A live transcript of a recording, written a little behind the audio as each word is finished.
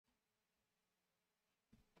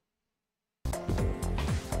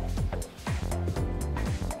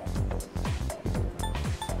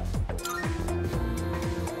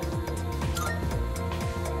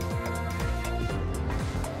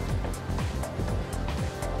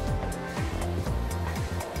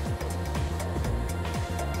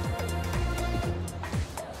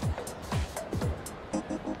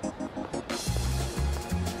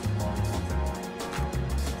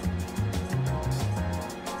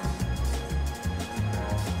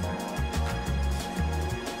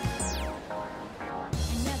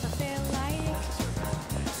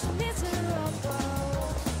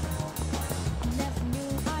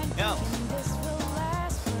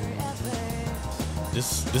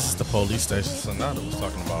This is the police station Sonata was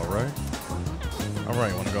talking about, right? All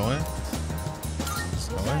right, want to go in? Let's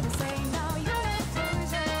go in.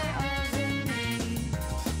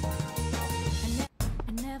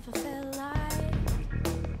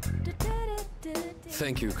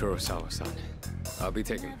 Thank you, Kurosawa-san. I'll be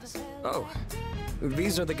taking this. Oh,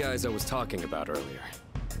 these are the guys I was talking about earlier.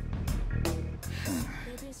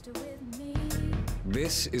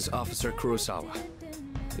 This is Officer Kurosawa.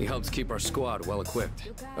 He helps keep our squad well equipped.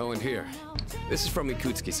 Oh, and here, this is from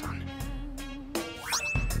Ikutsuki-san.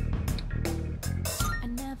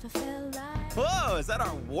 Whoa, is that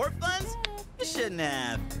our warp funds? You shouldn't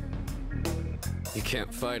have. You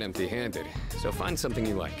can't fight empty-handed, so find something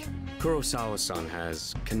you like. Kurosawa-san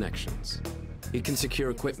has connections. He can secure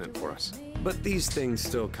equipment for us. But these things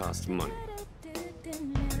still cost money.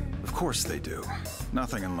 Of course they do.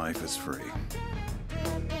 Nothing in life is free.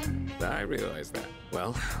 I realize that.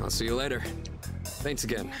 Well, I'll see you later. Thanks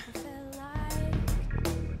again.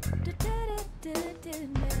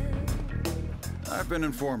 I've been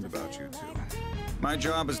informed about you two. My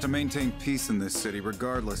job is to maintain peace in this city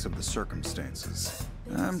regardless of the circumstances.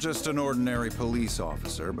 I'm just an ordinary police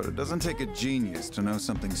officer, but it doesn't take a genius to know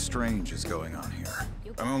something strange is going on here.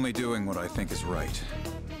 I'm only doing what I think is right.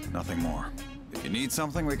 Nothing more. If you need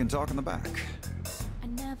something, we can talk in the back.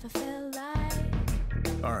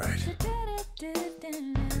 All right.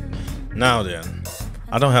 Now then,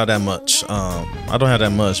 I don't have that much.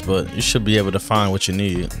 But you should be able to find what you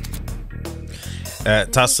need.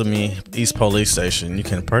 At Tatsumi East Police Station, you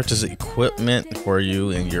can purchase equipment for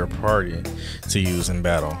you and your party to use in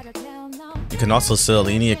battle. You can also sell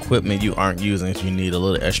any equipment you aren't using if you need a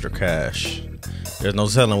little extra cash. There's no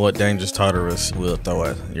telling what dangerous Tartarus will throw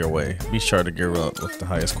at your way. Be sure to gear up with the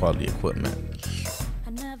highest quality equipment.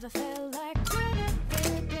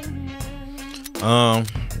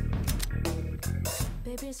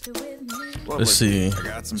 Let's see. I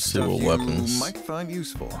got some See stuff what you weapons. might find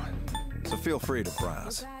useful, so feel free to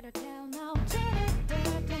browse.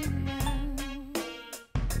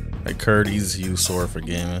 A curd easy use sword for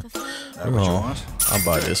gaming. That what you want? I'll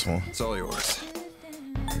buy this one. It's all yours.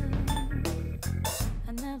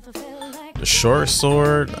 The short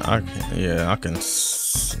sword, I can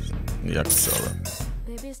sell it.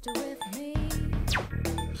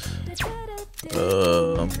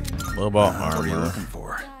 What about armor? What are you looking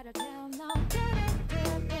for?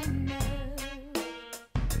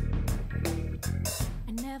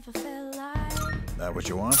 That what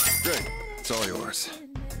you want? Great. It's all yours.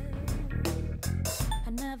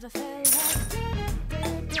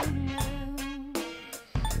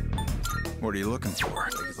 What are you looking for?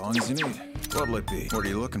 Take as long as you need. What'll it be? What are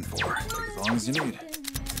you looking for? Take as long as you need.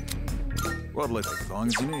 What'll it take as long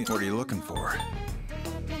as you need? What are you looking for?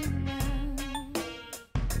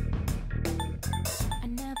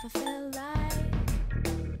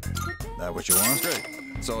 That what you want? Great.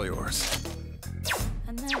 It's all yours.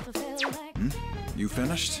 You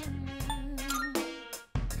finished?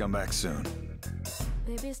 Come back soon.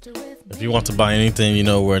 If you want to buy anything, you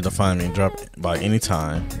know where to find me. Drop by any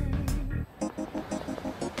time. I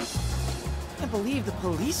can't believe the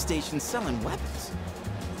police station's selling weapons.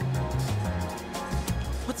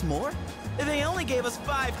 What's more, they only gave us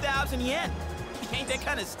 5,000 yen. Ain't that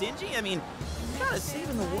kind of stingy? I mean, kind of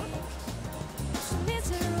saving the world.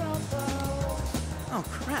 Oh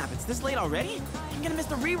crap, it's this late already? I'm gonna miss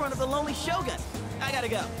the rerun of The Lonely Shogun. I gotta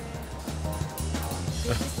go.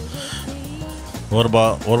 What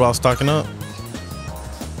about stocking up?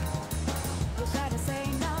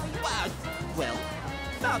 Wow, well,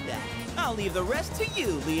 about that. I'll leave the rest to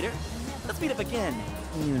you, leader. Let's meet up again.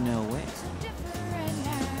 You know where.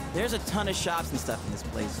 There's a ton of shops and stuff in this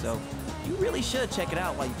place, so you really should check it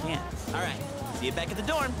out while you can. All right, see you back at the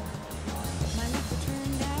dorm.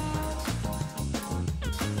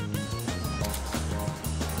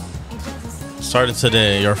 Starting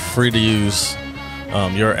today, you're free to use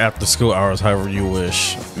your after school hours however you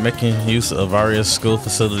wish. Making use of various school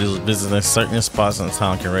facilities, visiting certain spots in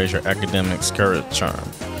town can raise your academic charm.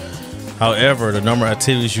 However, the number of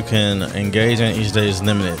activities you can engage in each day is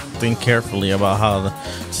limited. Think carefully about how to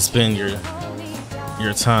spend your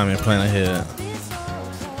time and plan ahead.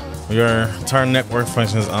 Your entire network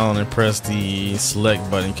functions on and press the select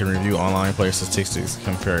button. You can review online player statistics,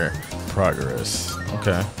 compare progress.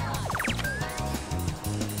 Okay.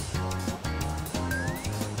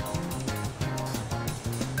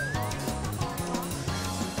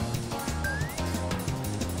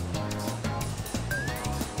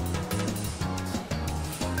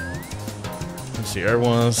 See,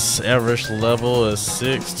 everyone's average level is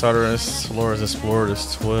 6. Tartarus floor is explored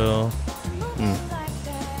is 12.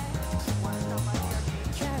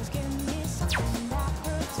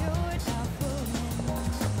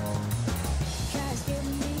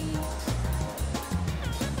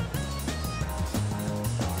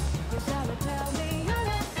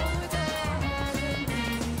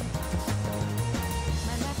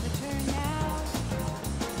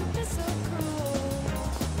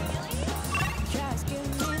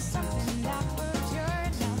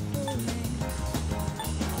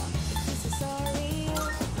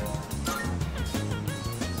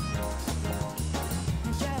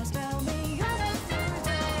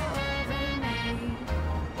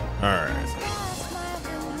 Alright.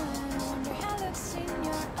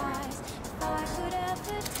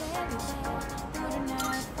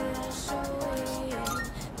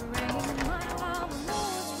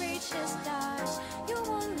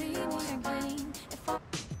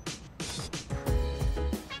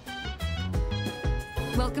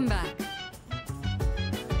 Welcome back.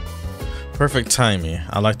 Perfect timing.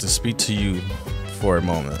 I'd like to speak to you for a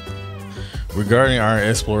moment. Regarding our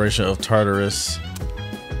exploration of Tartarus,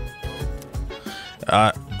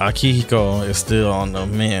 Akihiko is still on the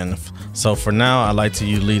mend. So for now, I'd like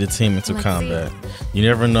you to lead a team into combat. You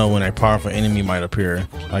never know when a powerful enemy might appear,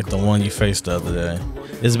 like the one you faced the other day.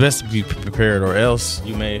 It's best to be prepared, or else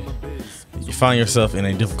you find yourself in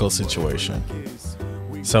a difficult situation.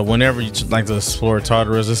 So whenever you like to explore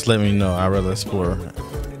Tartarus, just let me know. I'd rather explore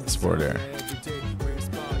there.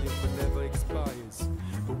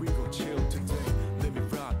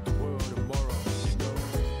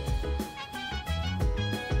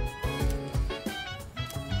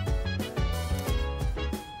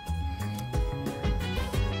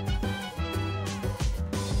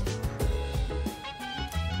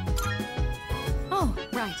 Oh,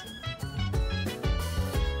 right.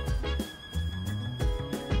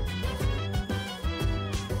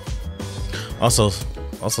 Also,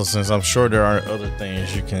 since I'm sure there are other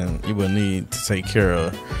things you will need to take care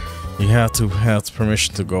of, you have to have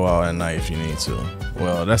permission to go out at night if you need to.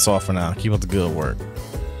 Well, that's all for now. Keep up the good work.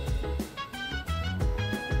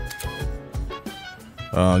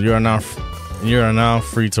 You are now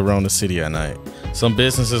free to roam the city at night. Some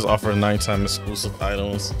businesses offer nighttime exclusive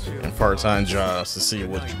items and part-time jobs to see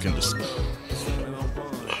what you can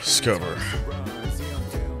discover.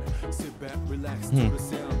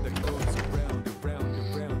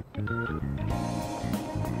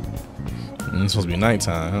 It's supposed to be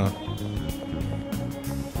nighttime, huh?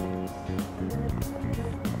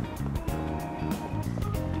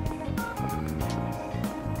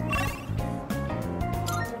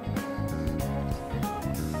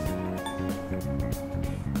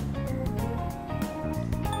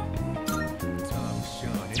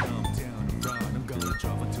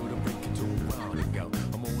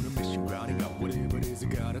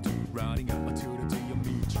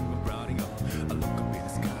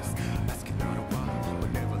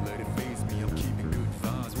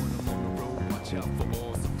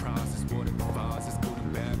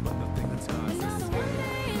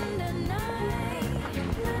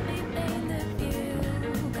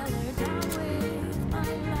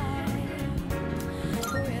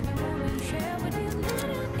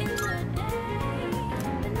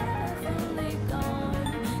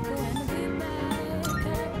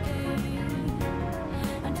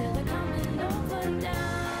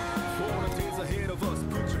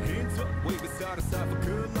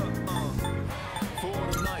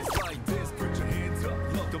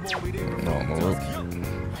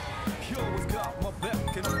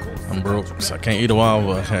 I'm broke, so I can't eat a while,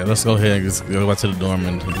 but hey, let's go ahead and just go back to the dorm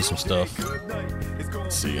and do some stuff.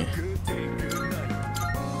 Let's see.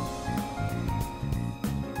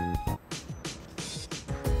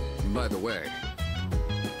 By the way,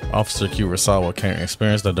 Officer Kurosawa can't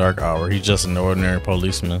experience the dark hour. He's just an ordinary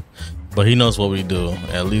policeman, but he knows what we do,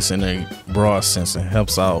 at least in a broad sense, and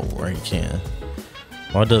helps out where he can.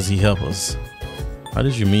 Why does he help us? How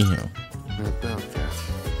did you meet him? about that.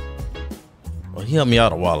 Well, he helped me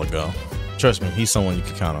out a while ago. Trust me, he's someone you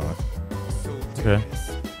can count on. Okay.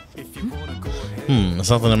 Is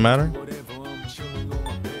something the matter?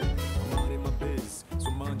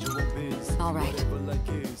 All right.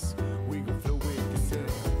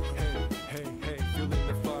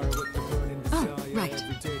 Oh, right.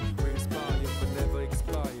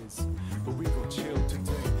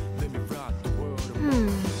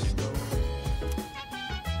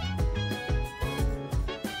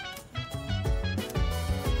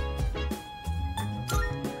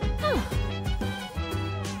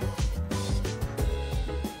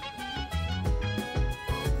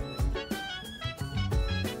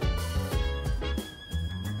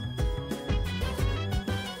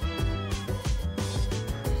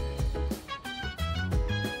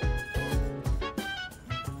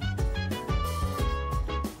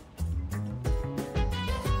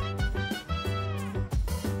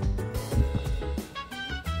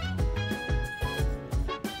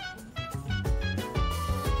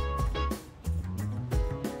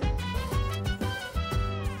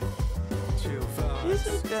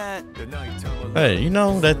 Isn't that... Hey, you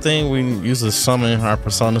know that thing we use to summon our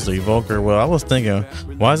personas to evoke her? Well, I was thinking,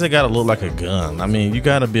 why does it gotta look like a gun? I mean, you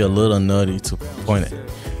gotta be a little nutty to point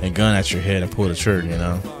a gun at your head and pull the trigger, you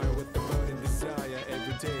know?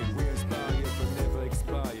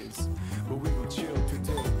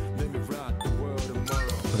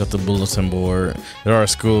 Look at the bulletin board. There are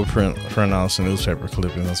school printouts and newspaper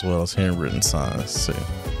clippings as well as handwritten signs. See.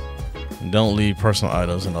 Don't leave personal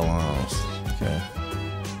items in the lounge. Okay.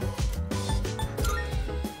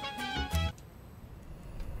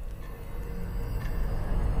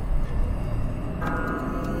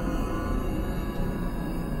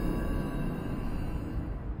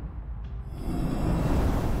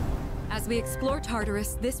 As we explore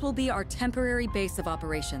Tartarus, this will be our temporary base of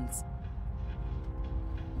operations.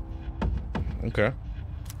 Okay.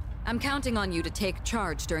 I'm counting on you to take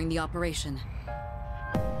charge during the operation.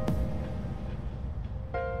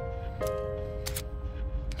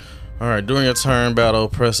 Alright, during your turn battle,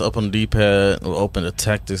 press up on the D-pad. It will open the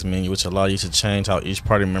tactics menu, which allow you to change how each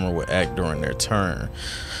party member will act during their turn.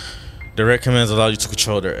 Direct commands allow you to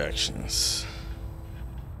control their actions.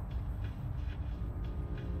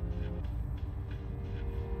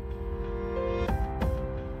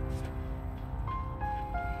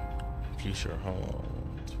 Future home.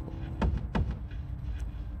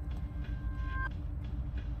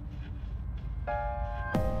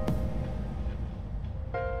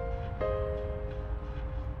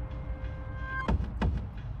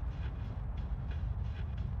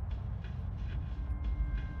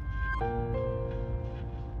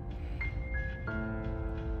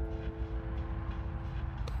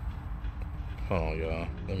 Hold on, y'all.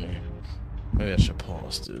 Maybe I should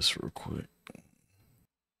pause this real quick.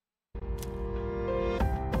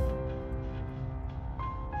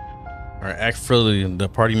 Alright, act freely. The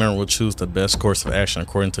party member will choose the best course of action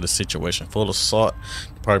according to the situation. Full assault,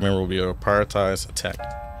 the party member will be able to prioritize attack.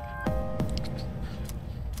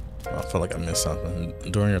 I feel like I missed something.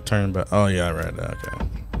 During your turn, but oh yeah, I read that.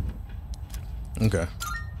 Okay. Okay.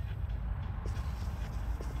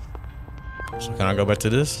 So can I go back to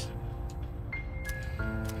this?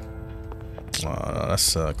 Oh, that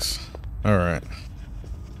sucks. Alright.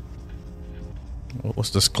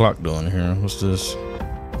 What's this clock doing here? What's this?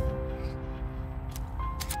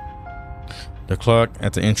 The clock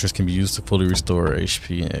at the entrance can be used to fully restore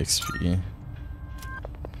HP and XP.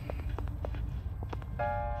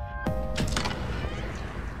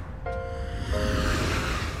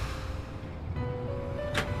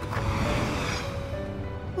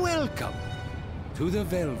 Welcome to the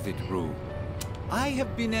Velvet Room. I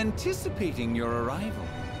have been anticipating your arrival.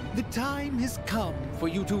 The time has come for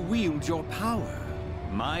you to wield your power.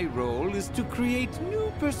 My role is to create new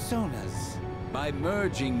personas. By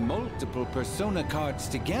merging multiple persona cards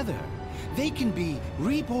together, they can be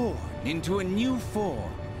reborn into a new form.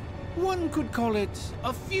 One could call it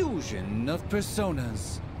a fusion of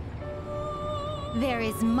personas. There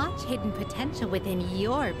is much hidden potential within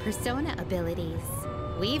your persona abilities.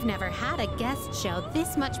 We've never had a guest show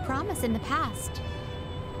this much promise in the past.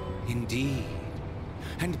 Indeed.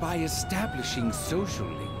 And by establishing social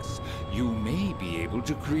links, you may be able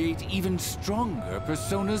to create even stronger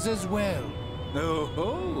personas as well.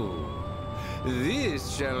 Oh,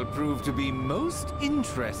 this shall prove to be most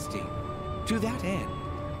interesting. To that end,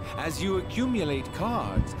 as you accumulate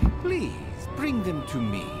cards, please bring them to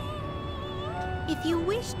me. If you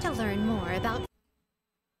wish to learn more about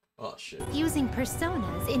using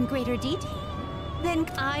personas in greater detail, then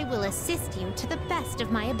I will assist you to the best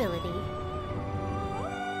of my ability.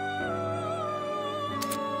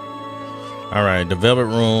 Alright, the Velvet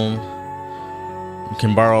Room. You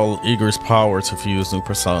can borrow Eager's power to fuse new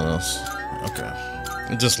personas.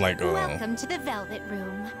 Okay. Just like Welcome to the Velvet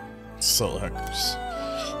Room. Soul Hackers.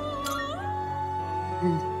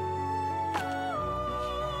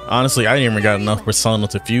 Honestly, I ain't even got enough persona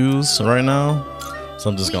to fuse right now. So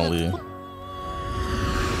I'm just gonna leave.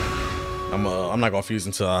 I'm not gonna fuse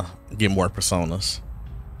until I get more personas.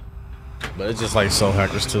 But it's just like Soul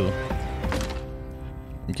Hackers too.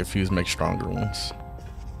 You can fuse, make stronger ones.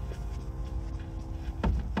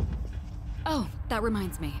 Oh, that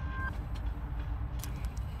reminds me.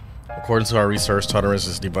 According to our research, Tartarus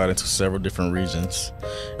is divided into several different regions.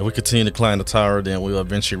 If we continue to climb the tower, then we'll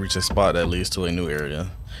eventually reach a spot that leads to a new area.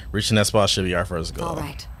 Reaching that spot should be our first goal. All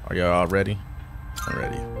right. Are y'all all ready? I'm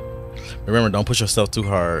ready. Remember, don't push yourself too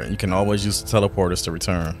hard. You can always use the teleporters to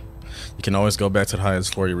return. You can always go back to the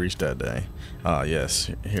highest floor you reached that day. Yes.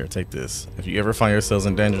 Here, take this. If you ever find yourselves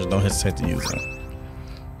in danger, don't hesitate to use them.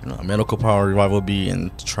 Medical power, revival B,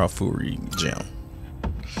 and Trafuri gem.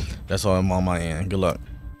 That's all I'm on my end. Good luck.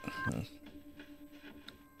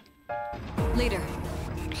 Later.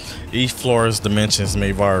 Each floor's dimensions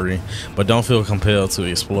may vary, but don't feel compelled to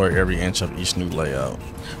explore every inch of each new layout.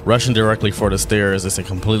 Rushing directly for the stairs is a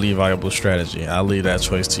completely viable strategy. I'll leave that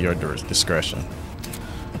choice to your discretion.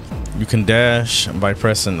 You can dash by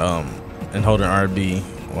pressing and holding RB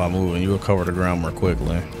while moving. You will cover the ground more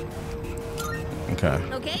quickly. Okay.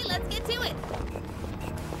 Okay, let's get to it.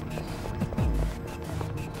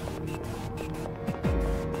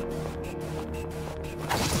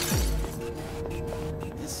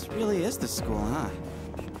 This really is the school, huh?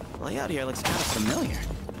 The layout here looks kind of familiar.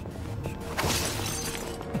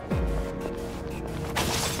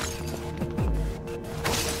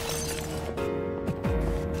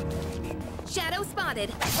 Shadow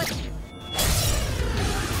spotted.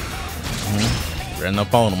 Ran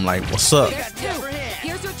up on him like, what's up? There's two.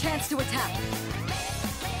 Here's your chance to attack.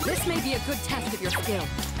 This may be a good test of your skill.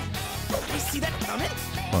 You see that coming?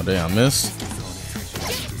 Oh, damn, missed.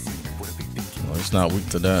 Oh, he's not weak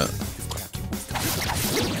to that.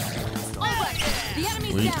 The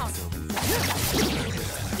enemy's Weak. down.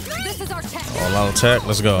 This is our test. All out attack.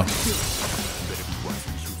 Let's go.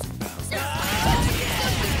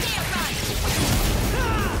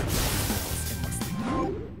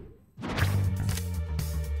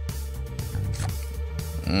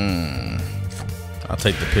 I'll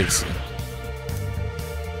take the pixie.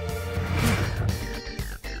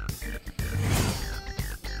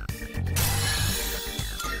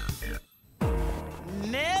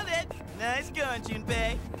 Nailed it! Nice going,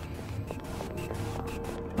 Junpei.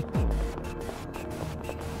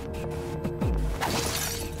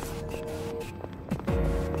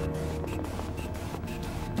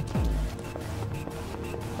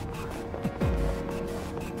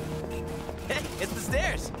 Hey, it's the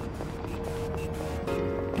stairs.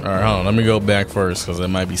 All right, hold on. Let me go back first because there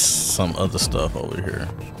might be some other stuff over here.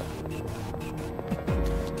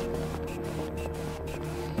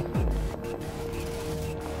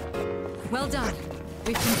 Well done.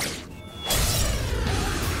 We've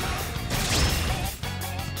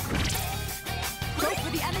go for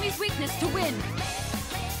the enemy's weakness to win.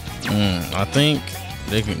 I think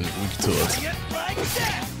they can weak to us.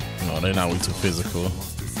 No, they're not weak to physical.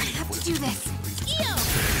 I have to do this.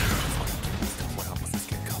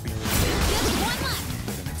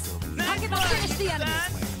 Target will finish the enemy.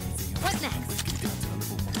 What next?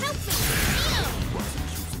 Help me!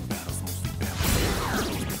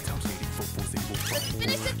 Let's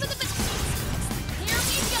finish it for the best. Here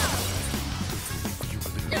we go.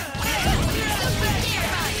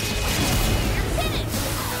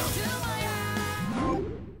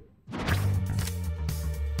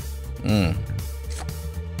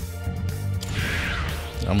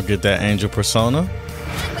 I'm gonna get that angel persona.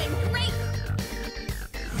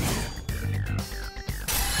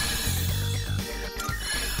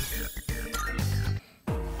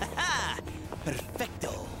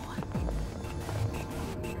 Perfecto.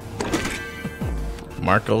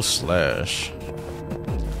 Marco Slash.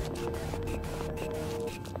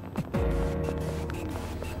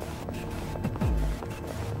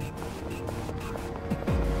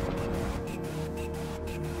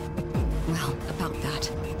 Well, about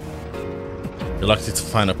that. You're likely to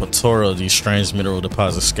find a plethora of these strange mineral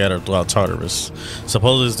deposits scattered throughout Tartarus.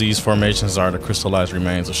 Supposedly, these formations are the crystallized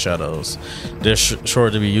remains of shadows. There's sure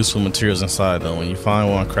to be useful materials inside, though. When you find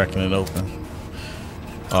one, cracking it open.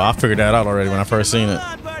 Oh, I figured that out already when I first seen it.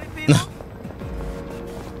 Come on, party people.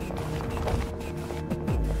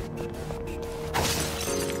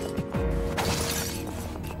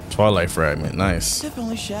 Twilight fragment, nice. If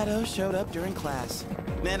only Shadow showed up during class.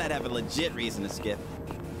 Then I'd have a legit reason to skip.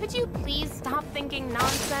 Could you please stop thinking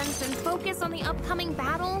nonsense and focus on the upcoming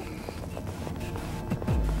battle?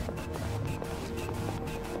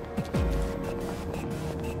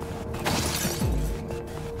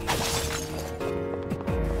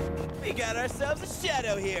 We got ourselves a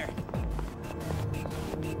Shadow here.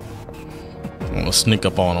 I'm gonna sneak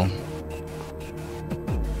up on him.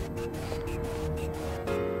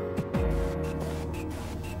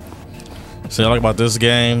 See, what I like about this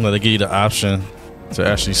game that they give you the option to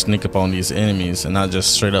actually sneak up on these enemies and not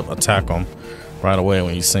just straight up attack them right away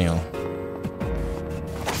when you see them.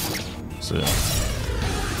 So, yeah.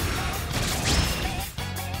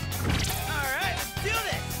 Alright, let's do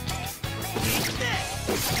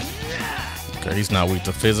this! Okay, he's not weak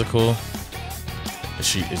to physical.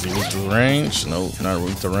 Is he weak to range? No, not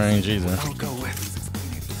weak to range either. I'll go with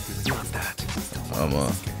not that.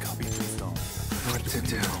 What to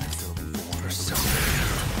do?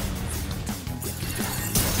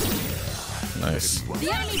 Nice.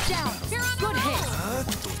 The enemy's down. Good hit.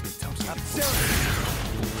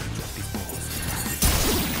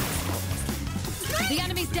 The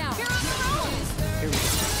enemy's down.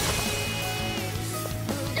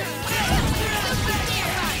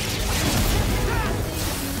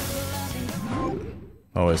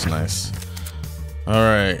 Always nice. All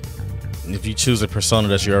right. If you choose a persona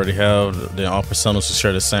that you already have, then all personas who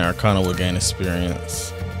share the same arcana will gain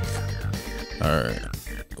experience. Alright.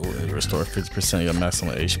 Restore 50% of your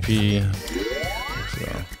maximum HP. So.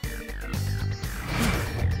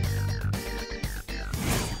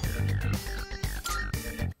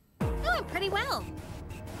 Doing pretty well.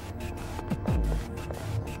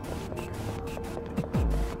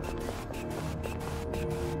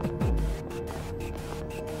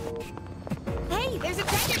 Hey, there's a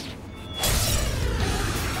treasure.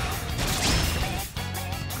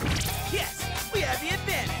 Yes, we have the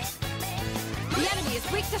advantage. The enemy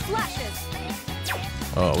is weak to slashes.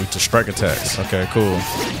 Oh, weak to strike attacks. Okay, cool.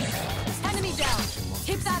 Enemy down.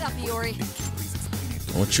 Keep that up, Iori.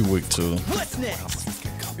 What you weak to? What's next?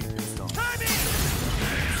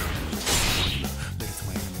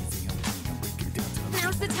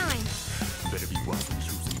 Now's the time.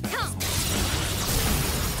 Come.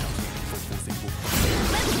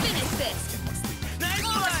 Let's finish this. Nice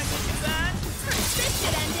one, son. This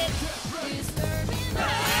should end it.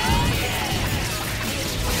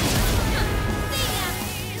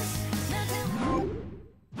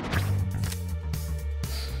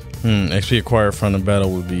 XP acquired from the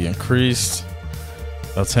battle will be increased.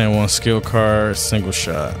 Obtain 1 skill card, single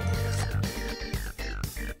shot.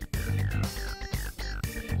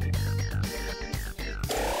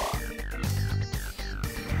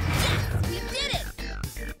 We did it.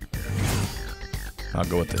 I'll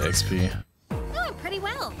go with the XP. Doing pretty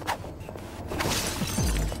well.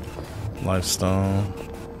 Lifestone.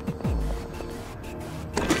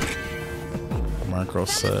 Micro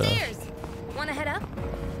set. Downstairs. Wanna head up?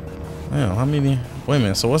 Damn, how many? Wait a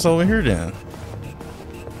minute, so what's over here then?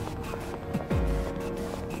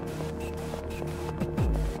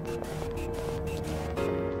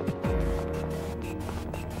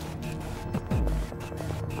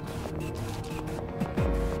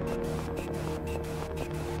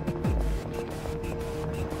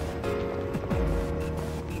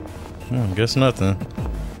 Guess nothing.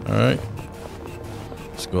 Alright.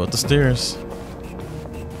 Let's go up the stairs.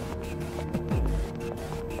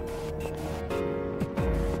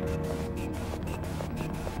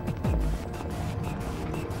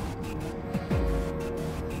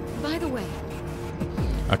 By the way,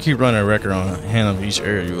 I keep running a record on hand of each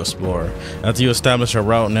area you explore. After you establish a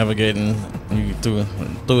route navigating you through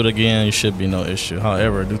it again, you should be no issue.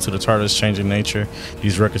 However, due to the Tartarus' changing nature,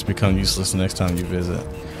 these records become useless the next time you visit.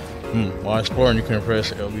 While exploring, you can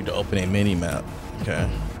press LB to open a mini map. Okay.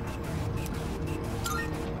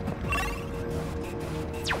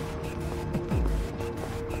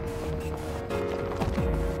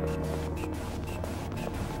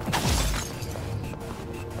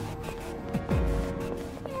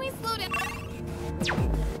 Can we slow down?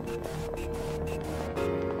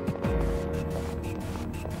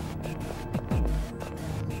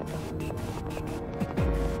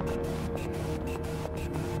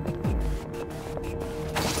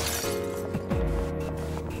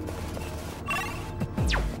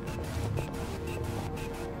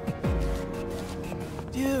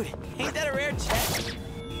 Dude, ain't that a rare chest?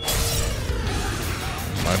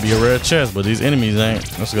 Might be a rare chest, but these enemies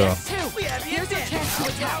ain't. Let's go. two. We have the Here's your advantage. chance to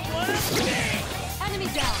attack. Enemy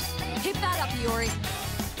down. Keep that up, Iori.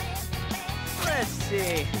 Let's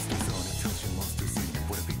see.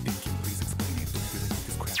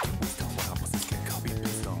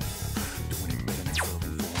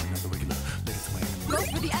 Go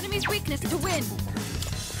for the enemy's weakness to win.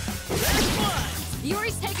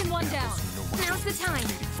 Iori's taken one down. Now's the time.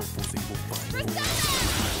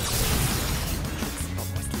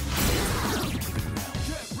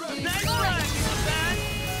 Nice run, son.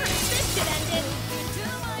 This should end it.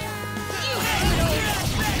 You're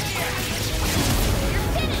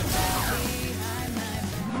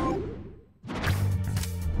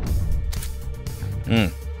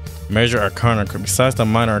finished. Major Arcana. Besides the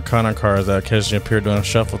minor Arcana cards that occasionally appear during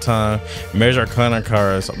shuffle time, Major Arcana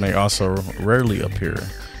cards may also rarely appear.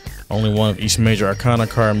 Only one of each Major Arcana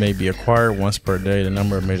card may be acquired once per day. The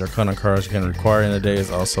number of Major Arcana cards you can acquire in a day is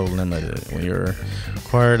also limited. When you're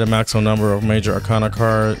acquired, the maximum number of Major Arcana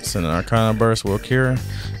cards in an Arcana burst will occur.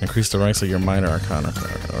 Increase the ranks of your Minor Arcana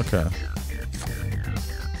card. Okay.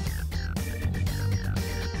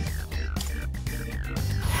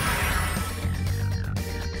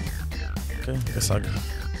 Okay, guess I'll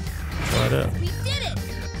try that. We did it.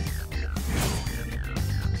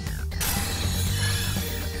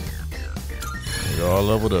 We go all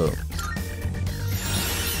leveled up.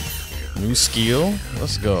 New skill.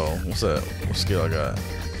 Let's go. What's that? What skill I got?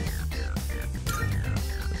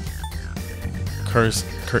 Curse,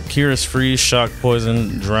 Kira's freeze, shock,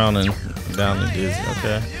 poison, drowning, down and dizzy.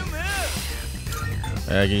 Okay.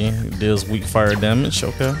 Aggie deals weak fire damage.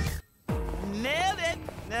 Okay. Nailed it.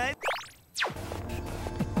 Nice.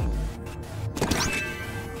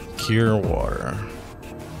 Cure water.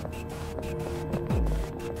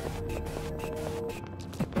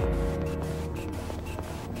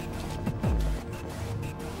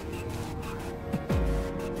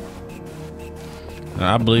 And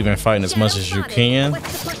I believe in fighting as much as you can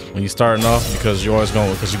when you're starting off, because you're always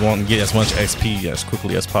going, because you want to get as much XP as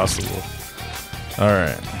quickly as possible. All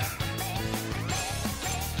right.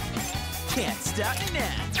 Can't stop me now.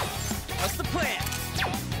 What's the plan?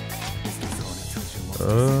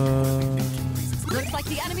 Looks like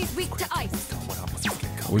the enemy's weak to ice.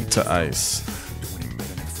 Weak to ice.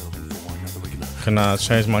 Can I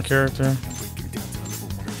change my character?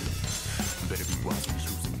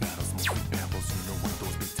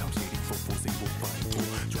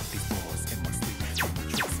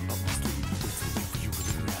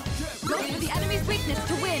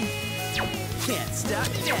 Can't stop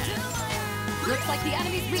me now. Looks like the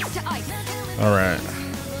enemy's weak to ice. All right.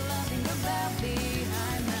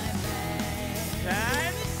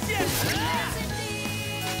 Time to shift.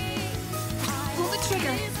 Pull the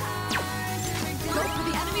trigger. Go for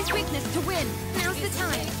the enemy's weakness to win. Now's the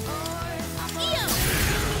time.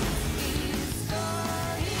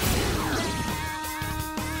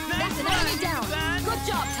 That's an enemy down. Good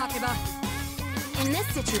job, Takeba. In this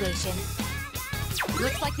situation,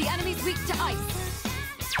 Looks like the enemy's weak to ice.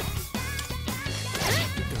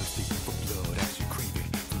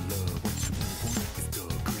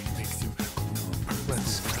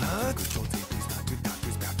 Let's cut.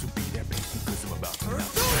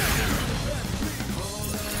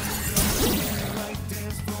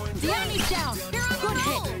 The enemy's down. Good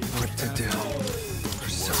hit. What to do?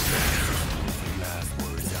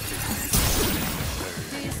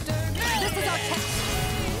 This is our test.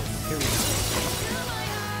 Here we go.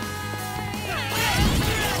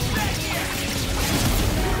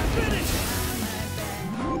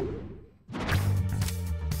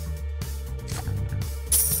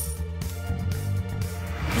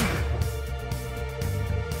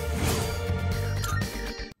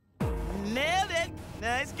 Nailed it!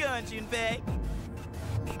 Nice going, Junpei.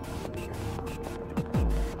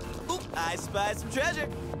 Oop, I spy some treasure.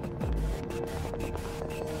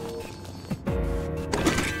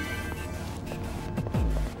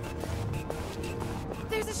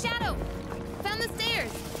 there's a shadow. Found the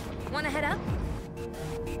stairs. Wanna head up?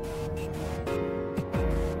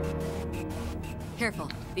 Careful.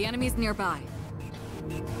 The enemy's nearby.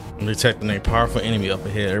 I'm detecting a powerful enemy up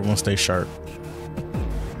ahead. Everyone stay sharp.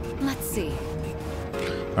 Let's see.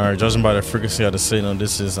 Alright, judging by the frequency of the signal,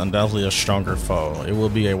 this is undoubtedly a stronger foe. It will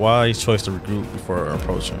be a wise choice to regroup before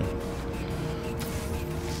approaching.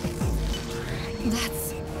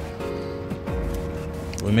 That's...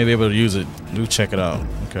 We may be able to use it. Do check it out.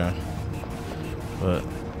 Okay. But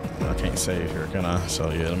I can't save here, can I? So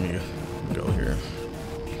yeah, let me go here.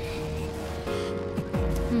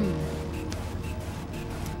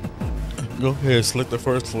 Go ahead, select the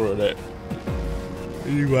first floor of that.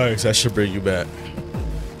 Anyways, that should bring you back.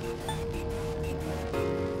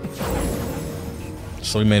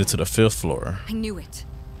 So we made it to the 5th floor. I knew it.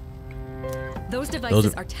 Those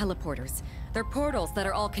devices are teleporters. They're portals that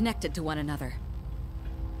are all connected to one another.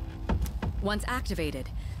 Once activated,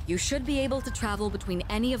 you should be able to travel between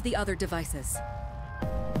any of the other devices.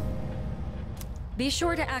 Be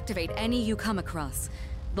sure to activate any you come across.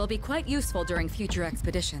 They'll be quite useful during future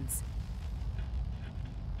expeditions.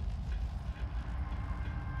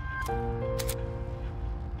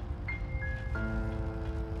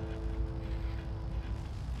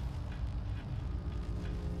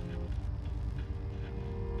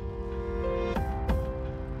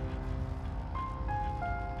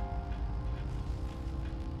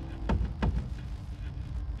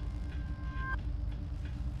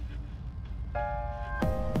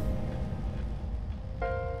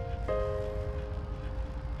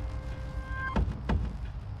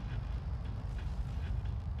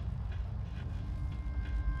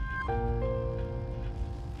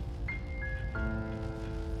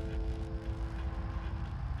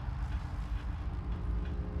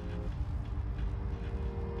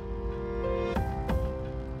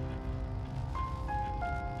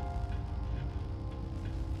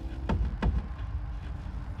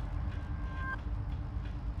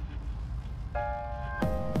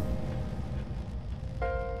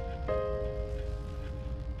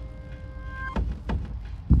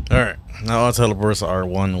 Alright, now all teleporters are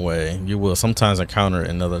one way. You will sometimes encounter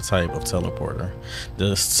another type of teleporter.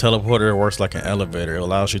 This teleporter works like an elevator. It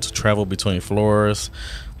allows you to travel between floors,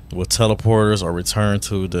 with teleporters or return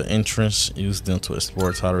to the entrance. Use them to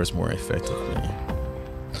explore Tartarus more effectively.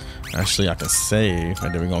 Actually, I can save,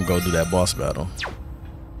 and then we're gonna go do that boss battle.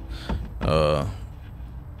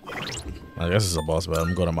 I guess it's a boss battle.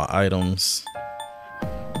 I'm going to my items.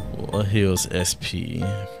 What heals SP?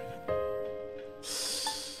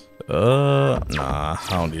 Nah, I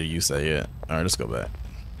don't need to use that yet. All right, let's go back.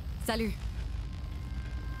 Salut.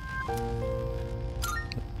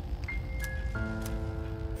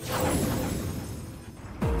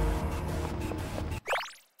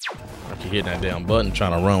 I keep hitting that damn button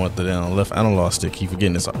trying to run with the damn left analog stick. Keep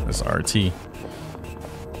forgetting it's RT.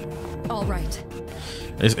 All right.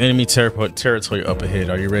 There's enemy territory up ahead.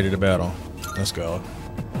 Are you ready to battle? Let's go.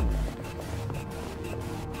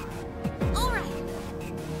 All right.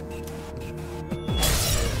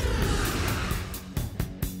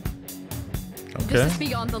 Okay. This is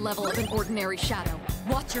beyond the level of an ordinary shadow.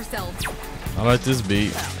 Watch yourselves. I like this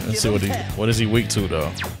beat. Let's see what is he weak to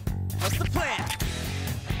though. What's the plan?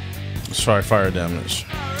 Let's try fire damage.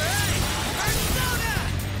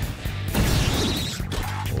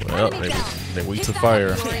 Well, they weak to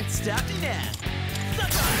fire. Can't stop me now.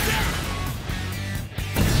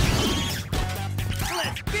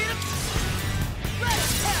 Let's beat him.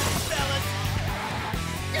 Let's have it, fellas.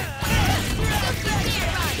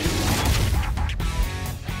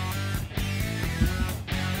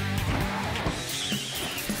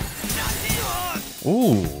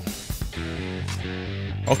 Ooh.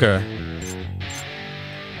 Okay.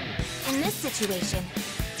 In this situation,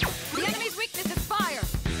 The enemy's weakness is fire.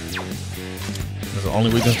 That's the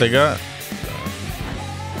only weakness they got.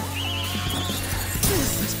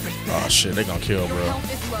 Oh shit, they gonna kill, Your bro.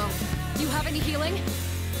 health is low. Do you have any healing?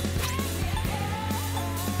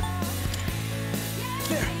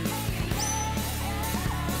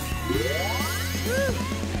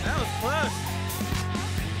 That was close.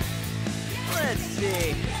 Let's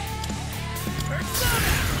see.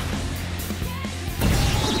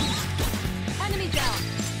 Enemy down.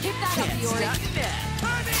 Keep that up, Can't Yori. stop me now.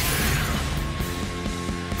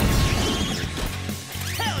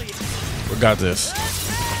 Hell yeah. We got this.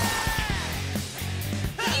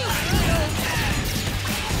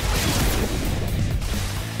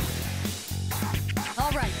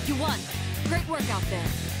 All right, you won. Great work out there.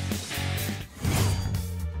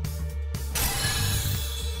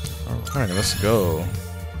 All right, let's go.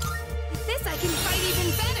 With this, I can fight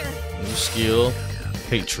even better. New skill,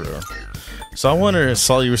 Petra. So I wonder if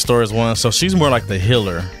Sully restores one. So she's more like the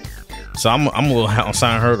healer. So I'm gonna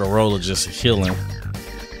assign her the role of just healing.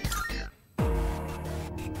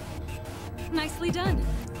 Nicely done.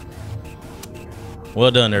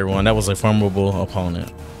 Well done, everyone. That was a formidable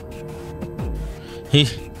opponent.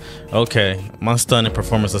 Okay. My stunning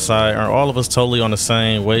performance aside, are all of us totally on the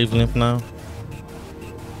same wavelength now?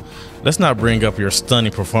 Let's not bring up your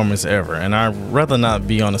stunning performance ever, and I'd rather not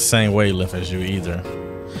be on the same wavelength as you either.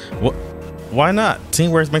 What? Why not?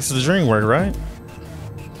 Teamwork makes the dream work, right?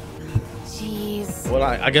 jeez. Well,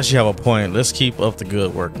 I guess you have a point. Let's keep up the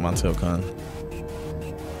good work, Montel-kun.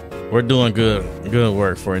 We're doing good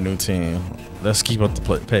work for a new team. Let's keep up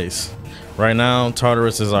the pace. Right now,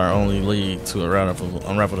 Tartarus is our only lead to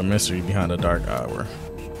unravel the mystery behind the dark hour.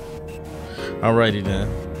 Alrighty then.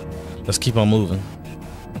 Let's keep on moving.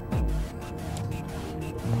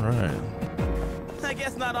 Alright. I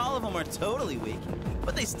guess not all of them are totally weak,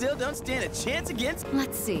 but they still don't stand a chance against.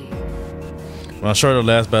 Let's see. Well, I'm sure the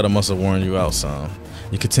last battle must have worn you out some.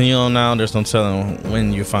 You continue on now, there's no telling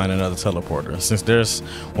when you find another teleporter. Since there's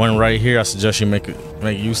one right here, I suggest you make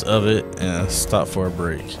use of it and stop for a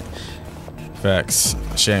break. Facts.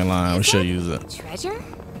 She ain't lying, we should use it. Treasure?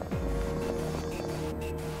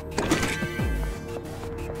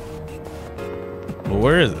 But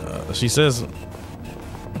where is it? She says,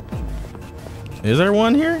 is there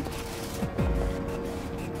one here?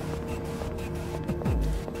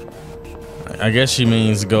 I guess she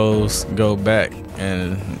means go back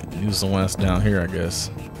and use the ones down here, I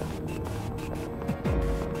guess.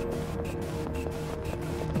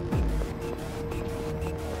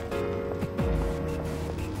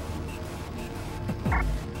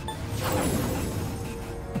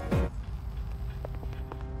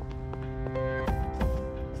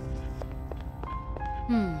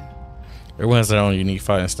 Everyone has their own unique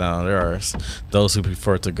fighting style. There are those who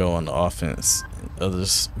prefer to go on the offense,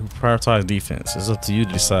 others who prioritize defense. It's up to you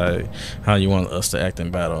to decide how you want us to act in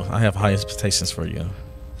battle. I have high expectations for you.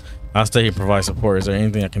 I'll stay here and provide support. Is there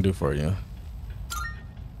anything I can do for you?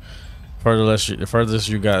 The furthest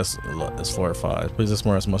you guys is 4 or 5. Please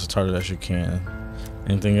explore as much Tartarus as you can.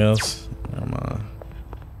 Anything else? Never mind.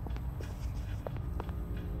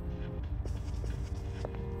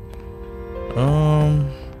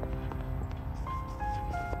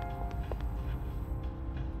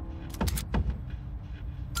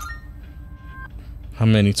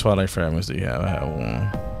 many Twilight fragments do you have? I have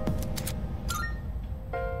one.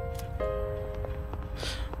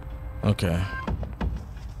 Okay.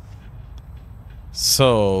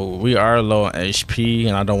 So we are low on HP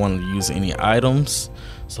and I don't want to use any items.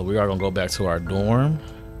 So we are gonna go back to our dorm.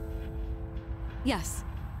 Yes.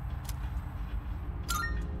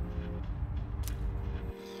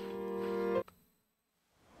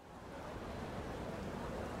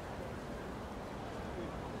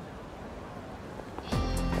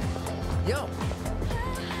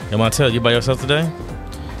 Yo, Montel, you by yourself today?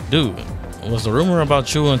 Dude, was the rumor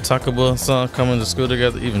about you and Takaba-san coming to school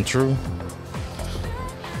together even true?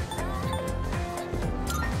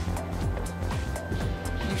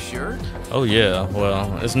 you sure? Oh yeah,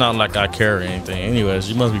 well, it's not like I care or anything. Anyways,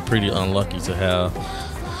 you must be pretty unlucky to have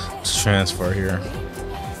to transfer here.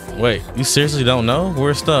 Wait, you seriously don't know?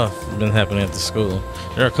 Weird stuff been happening at the school.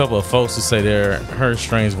 There are a couple of folks who say they heard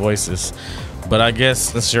strange voices. But I guess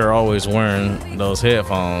since you're always wearing those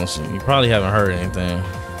headphones, you probably haven't heard anything.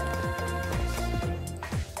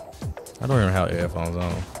 I don't even have headphones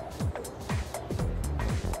on.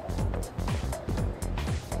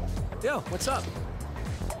 Yo, what's up?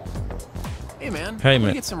 Hey man, Hey, I'm gonna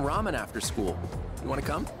man. get some ramen after school. You wanna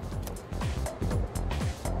come?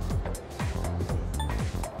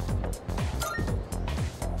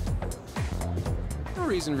 No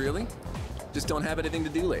reason really. Just don't have anything to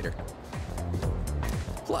do later.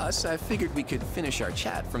 Plus, I figured we could finish our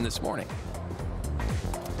chat from this morning.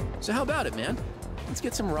 So how about it, man? Let's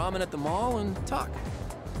get some ramen at the mall and talk.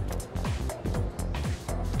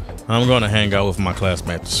 I'm going to hang out with my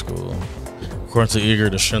classmate at school. According to Igor,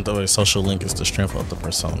 the strength of a social link is the strength of the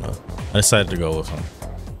persona. I decided to go with him.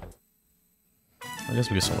 I guess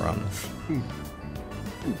we get some ramen.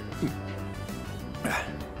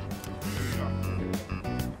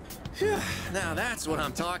 Now that's what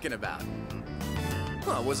I'm talking about.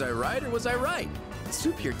 Huh, was I right or was I right? The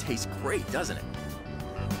soup here tastes great, doesn't it?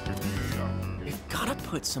 We've gotta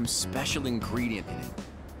put some special ingredient in it.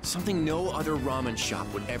 Something no other ramen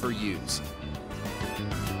shop would ever use.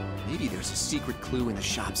 Maybe there's a secret clue in the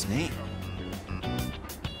shop's name.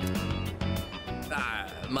 Ah,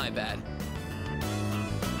 my bad.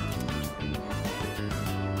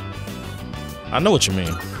 I know what you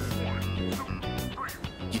mean.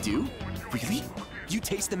 You do? Really? You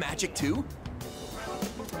taste the magic too?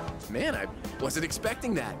 Man, I wasn't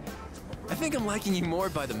expecting that. I think I'm liking you more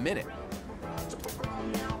by the minute.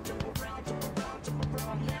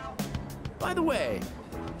 By the way,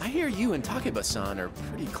 I hear you and Takeba-san are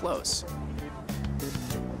pretty close.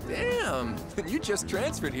 Damn, you just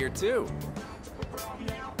transferred here too.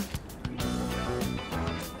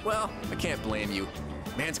 Well, I can't blame you.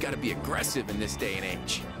 Man's gotta be aggressive in this day and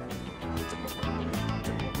age.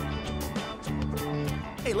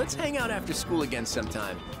 Hey, let's hang out after school again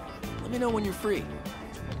sometime. Let me know when you're free.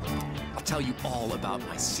 I'll tell you all about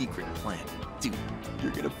my secret plan. Dude,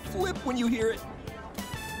 you're gonna flip when you hear it.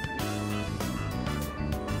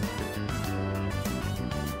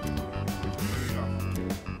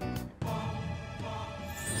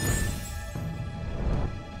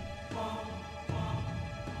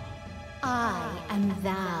 I am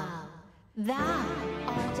thou. Thou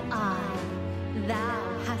art I.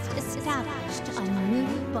 Thou hast established a new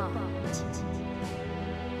bond.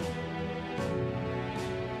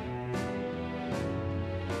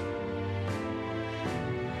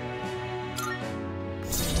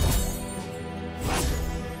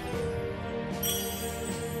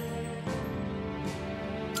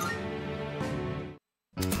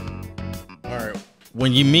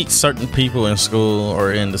 When you meet certain people in school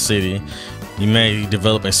or in the city, you may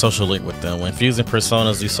develop a social link with them. When fusing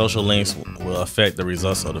personas, these social links will affect the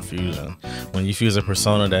results of the fusion. When you fuse a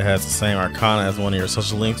persona that has the same arcana as one of your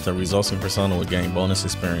social links, the resulting persona will gain bonus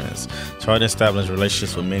experience. Try to establish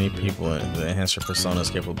relationships with many people and enhance your persona's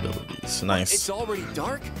capabilities. Nice. It's already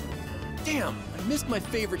dark? Damn, I missed my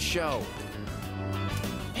favorite show.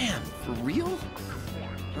 Man, for real?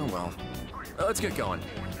 Oh well. Let's get going.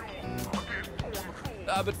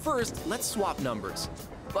 But first, let's swap numbers.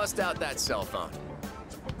 Bust out that cell phone.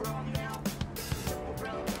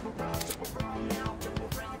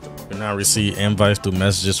 You now receive invites through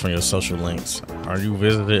messages from your social links. Are you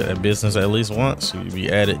visited a business at least once? You'll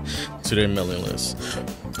be added to their mailing list.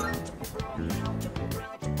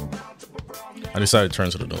 I decided to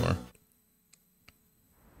turn to the door.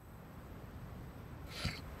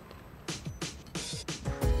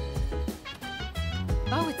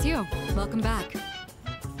 Oh, it's you. Welcome back.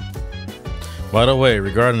 By the way,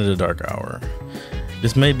 regarding the dark hour,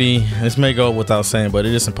 This may go without saying, but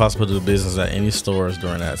it is impossible to do business at any stores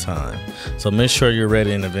during that time. So make sure you're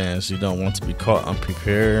ready in advance. You don't want to be caught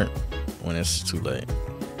unprepared when it's too late.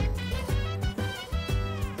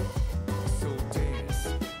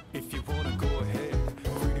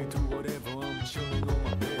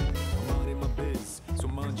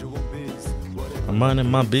 I'm minding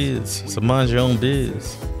my biz, so mind your own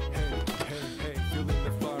biz.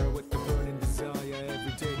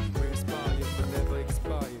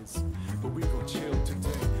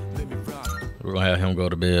 We're gonna have him go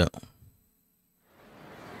to bed.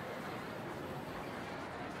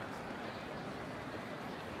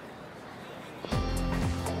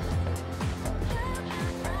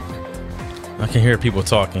 I can hear people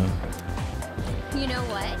talking. You know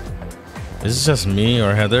what? Is this just me,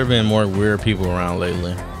 or have there been more weird people around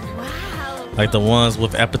lately? Wow. Like the ones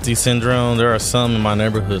with apathy syndrome. There are some in my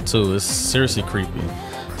neighborhood too. It's seriously creepy.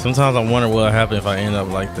 Sometimes I wonder what would happen if I end up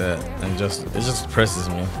like that, and it just depresses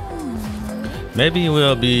me. Maybe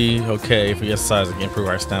we'll be okay if we exercise and improve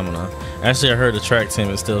our stamina. Actually, I heard the track team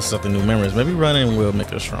is still accepting new members. Maybe running will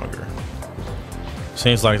make us stronger.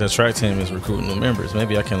 Seems like the track team is recruiting new members.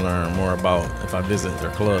 Maybe I can learn more about if I visit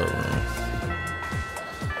their club.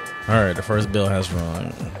 All right, the first bell has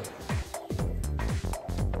rung.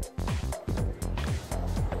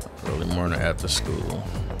 Early morning after school.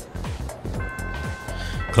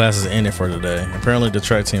 Classes ended for today. Apparently the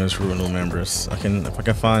track team is recruiting new members. If I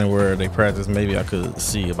can find where they practice, maybe I could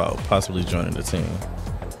see about possibly joining the team.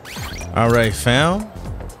 All right, fam.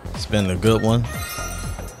 It's been a good one.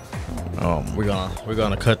 We're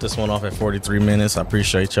gonna cut this one off at 43 minutes. I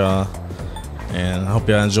appreciate y'all, and I hope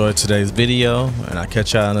y'all enjoyed today's video. And I'll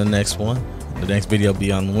catch y'all in the next one. The next video will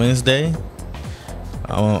be on Wednesday.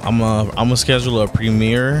 I'm gonna schedule a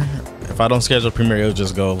premiere. If I don't schedule a premiere, it'll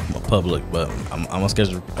just go public. But I'm gonna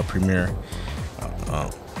schedule a premiere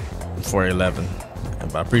for 11.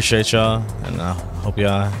 But I appreciate y'all, and I hope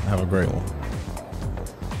y'all have a great one.